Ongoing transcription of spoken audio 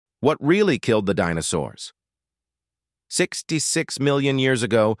What really killed the dinosaurs? 66 million years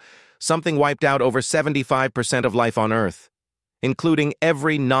ago, something wiped out over 75% of life on Earth, including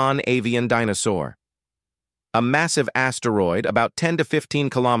every non-avian dinosaur. A massive asteroid, about 10 to 15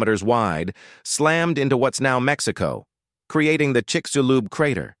 kilometers wide, slammed into what's now Mexico, creating the Chicxulub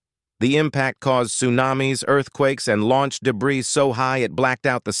crater. The impact caused tsunamis, earthquakes, and launched debris so high it blacked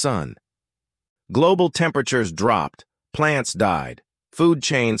out the sun. Global temperatures dropped, plants died, food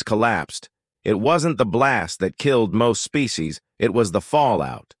chains collapsed. It wasn't the blast that killed most species, it was the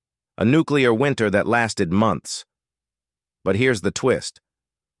fallout, a nuclear winter that lasted months. But here's the twist.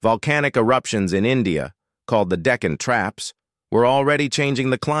 Volcanic eruptions in India, called the Deccan Traps, were already changing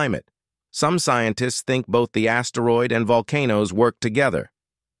the climate. Some scientists think both the asteroid and volcanoes worked together.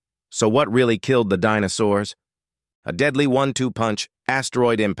 So what really killed the dinosaurs? A deadly 1-2 punch,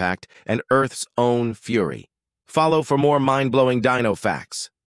 asteroid impact, and Earth's own fury. Follow for more mind-blowing dino facts.